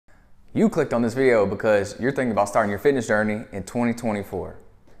You clicked on this video because you're thinking about starting your fitness journey in 2024.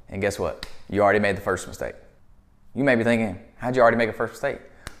 And guess what? You already made the first mistake. You may be thinking, how'd you already make a first mistake?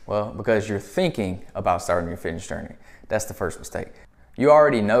 Well, because you're thinking about starting your fitness journey. That's the first mistake. You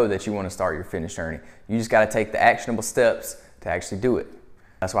already know that you want to start your fitness journey. You just got to take the actionable steps to actually do it.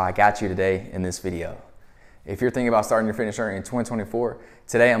 That's why I got you today in this video. If you're thinking about starting your fitness journey in 2024,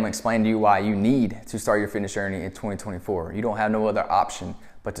 today I'm going to explain to you why you need to start your fitness journey in 2024. You don't have no other option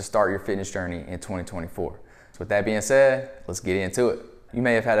but to start your fitness journey in 2024. So with that being said, let's get into it. You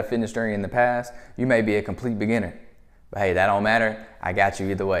may have had a fitness journey in the past. You may be a complete beginner. But hey, that don't matter. I got you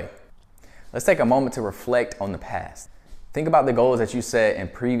either way. Let's take a moment to reflect on the past. Think about the goals that you set in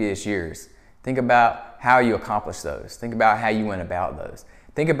previous years. Think about how you accomplished those. Think about how you went about those.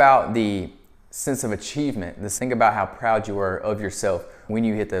 Think about the sense of achievement. Just think about how proud you were of yourself when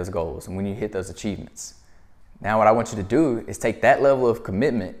you hit those goals and when you hit those achievements. Now what I want you to do is take that level of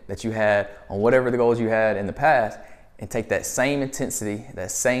commitment that you had on whatever the goals you had in the past and take that same intensity, that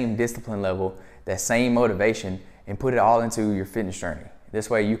same discipline level, that same motivation and put it all into your fitness journey.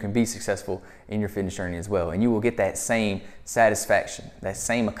 This way you can be successful in your fitness journey as well. And you will get that same satisfaction, that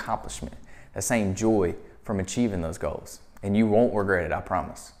same accomplishment, that same joy from achieving those goals. And you won't regret it, I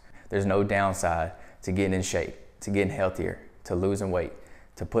promise. There's no downside to getting in shape, to getting healthier, to losing weight,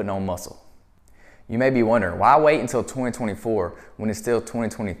 to putting on muscle. You may be wondering, why wait until 2024 when it's still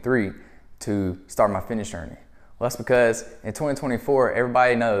 2023 to start my fitness journey? Well, that's because in 2024,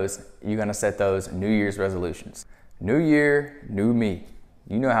 everybody knows you're gonna set those New Year's resolutions. New year, new me.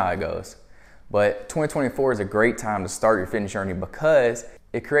 You know how it goes. But 2024 is a great time to start your fitness journey because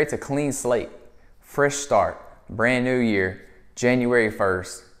it creates a clean slate, fresh start, brand new year, January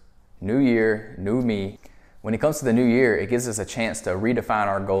 1st, new year, new me. When it comes to the new year, it gives us a chance to redefine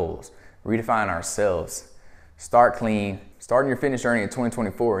our goals, redefine ourselves, start clean. Starting your fitness journey in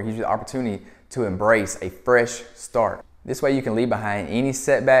 2024 gives you the opportunity to embrace a fresh start. This way you can leave behind any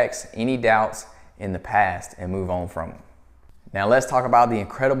setbacks, any doubts in the past and move on from them. Now let's talk about the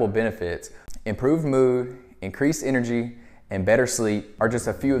incredible benefits. Improved mood, increased energy, and better sleep are just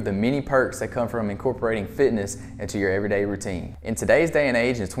a few of the many perks that come from incorporating fitness into your everyday routine. In today's day and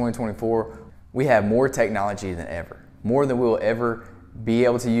age, in 2024, we have more technology than ever, more than we'll ever be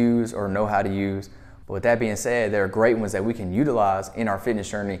able to use or know how to use. But with that being said, there are great ones that we can utilize in our fitness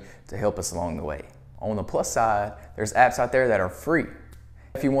journey to help us along the way. On the plus side, there's apps out there that are free.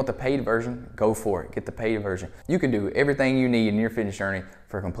 If you want the paid version, go for it. Get the paid version. You can do everything you need in your fitness journey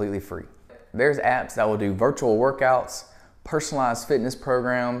for completely free. There's apps that will do virtual workouts, personalized fitness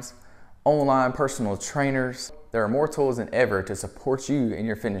programs, online personal trainers. There are more tools than ever to support you in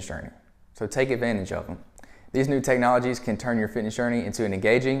your fitness journey. So take advantage of them. These new technologies can turn your fitness journey into an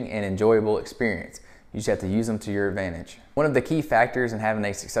engaging and enjoyable experience. You just have to use them to your advantage. One of the key factors in having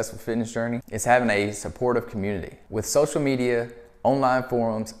a successful fitness journey is having a supportive community. With social media, online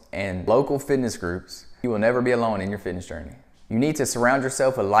forums, and local fitness groups, you will never be alone in your fitness journey. You need to surround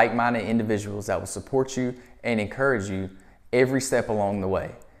yourself with like-minded individuals that will support you and encourage you every step along the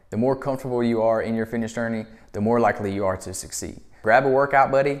way. The more comfortable you are in your fitness journey, the more likely you are to succeed. Grab a workout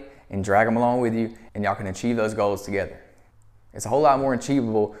buddy and drag them along with you, and y'all can achieve those goals together. It's a whole lot more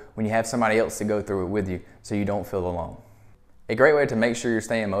achievable when you have somebody else to go through it with you so you don't feel alone. A great way to make sure you're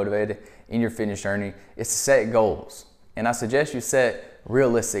staying motivated in your fitness journey is to set goals. And I suggest you set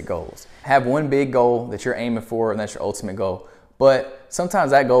realistic goals. Have one big goal that you're aiming for and that's your ultimate goal. But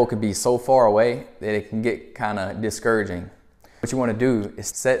sometimes that goal could be so far away that it can get kind of discouraging. What you want to do is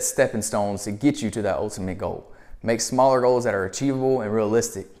set stepping stones to get you to that ultimate goal. Make smaller goals that are achievable and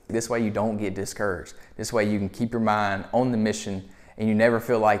realistic. This way you don't get discouraged. This way you can keep your mind on the mission and you never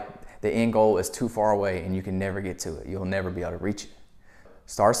feel like the end goal is too far away and you can never get to it. You'll never be able to reach it.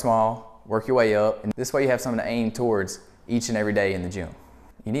 Start small, work your way up, and this way you have something to aim towards each and every day in the gym.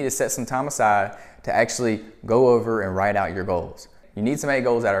 You need to set some time aside to actually go over and write out your goals. You need to make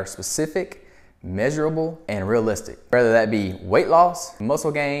goals that are specific, measurable, and realistic. Whether that be weight loss,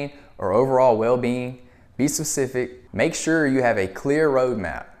 muscle gain, or overall well-being, be specific. Make sure you have a clear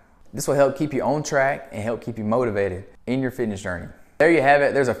roadmap. This will help keep you on track and help keep you motivated in your fitness journey. There you have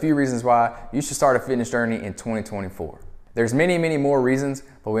it. There's a few reasons why you should start a fitness journey in 2024. There's many, many more reasons,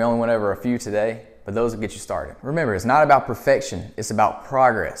 but we only went over a few today, but those will get you started. Remember, it's not about perfection, it's about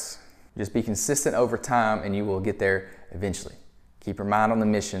progress. Just be consistent over time and you will get there eventually. Keep your mind on the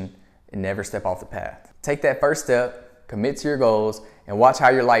mission and never step off the path. Take that first step, commit to your goals, and watch how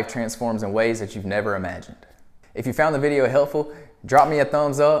your life transforms in ways that you've never imagined. If you found the video helpful, drop me a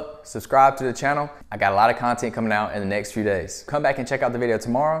thumbs up, subscribe to the channel. I got a lot of content coming out in the next few days. Come back and check out the video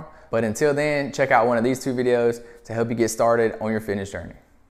tomorrow, but until then, check out one of these two videos to help you get started on your fitness journey.